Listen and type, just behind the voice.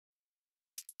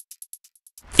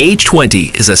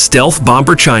H-20 is a stealth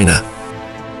bomber.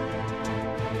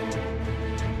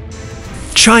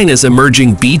 China's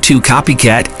emerging B-2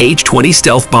 copycat H-20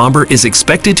 stealth bomber is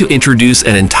expected to introduce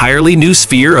an entirely new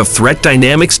sphere of threat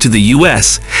dynamics to the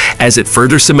U.S. as it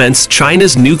further cements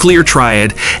China's nuclear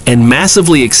triad and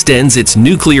massively extends its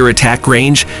nuclear attack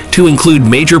range to include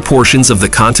major portions of the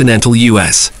continental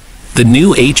U.S. The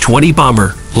new H-20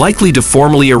 bomber, likely to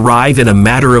formally arrive in a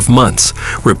matter of months,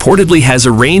 reportedly has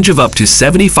a range of up to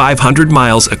 7,500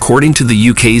 miles according to the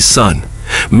UK's Sun,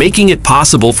 making it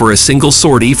possible for a single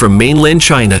sortie from mainland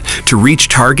China to reach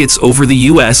targets over the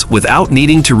US without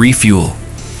needing to refuel.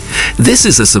 This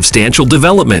is a substantial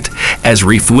development, as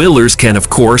refuelers can of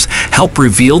course help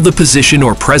reveal the position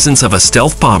or presence of a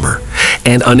stealth bomber,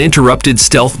 and uninterrupted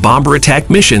stealth bomber attack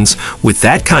missions with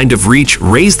that kind of reach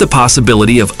raise the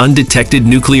possibility of undetected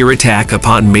nuclear attack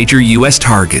upon major US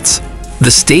targets.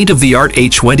 The state-of-the-art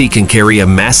H-20 can carry a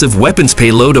massive weapons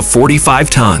payload of 45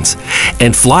 tons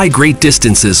and fly great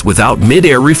distances without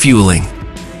mid-air refueling.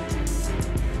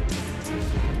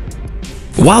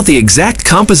 While the exact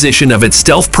composition of its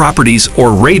stealth properties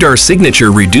or radar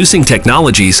signature reducing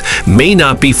technologies may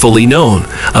not be fully known,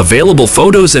 available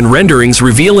photos and renderings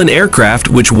reveal an aircraft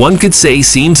which one could say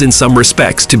seems in some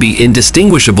respects to be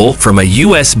indistinguishable from a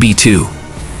US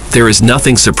B-2. There is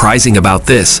nothing surprising about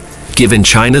this, given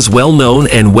China's well-known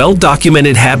and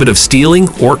well-documented habit of stealing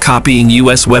or copying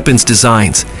US weapons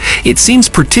designs. It seems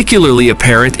particularly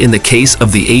apparent in the case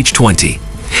of the H-20.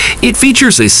 It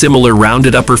features a similar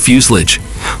rounded upper fuselage,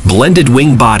 blended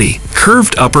wing body,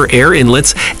 curved upper air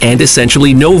inlets, and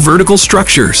essentially no vertical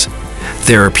structures.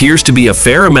 There appears to be a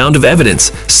fair amount of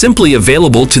evidence, simply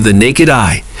available to the naked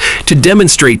eye, to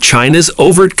demonstrate China's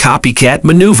overt copycat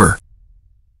maneuver.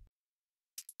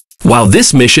 While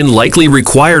this mission likely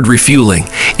required refueling,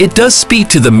 it does speak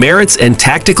to the merits and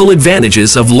tactical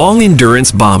advantages of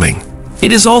long-endurance bombing.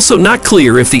 It is also not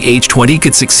clear if the H-20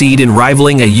 could succeed in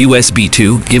rivaling a US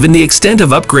B-2 given the extent of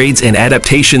upgrades and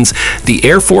adaptations the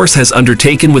Air Force has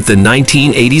undertaken with the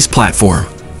 1980s platform.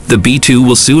 The B-2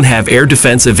 will soon have air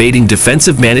defense evading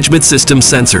defensive management system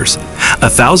sensors, a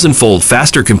 1,000-fold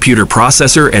faster computer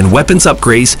processor and weapons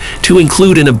upgrades to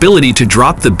include an ability to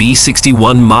drop the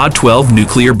B-61 Mod 12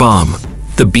 nuclear bomb.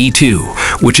 The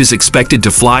B-2, which is expected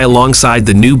to fly alongside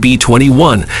the new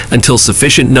B-21 until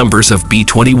sufficient numbers of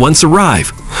B-21s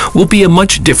arrive, will be a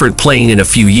much different plane in a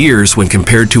few years when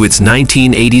compared to its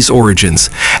 1980s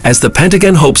origins, as the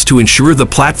Pentagon hopes to ensure the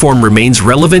platform remains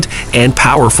relevant and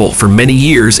powerful for many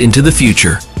years into the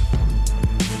future.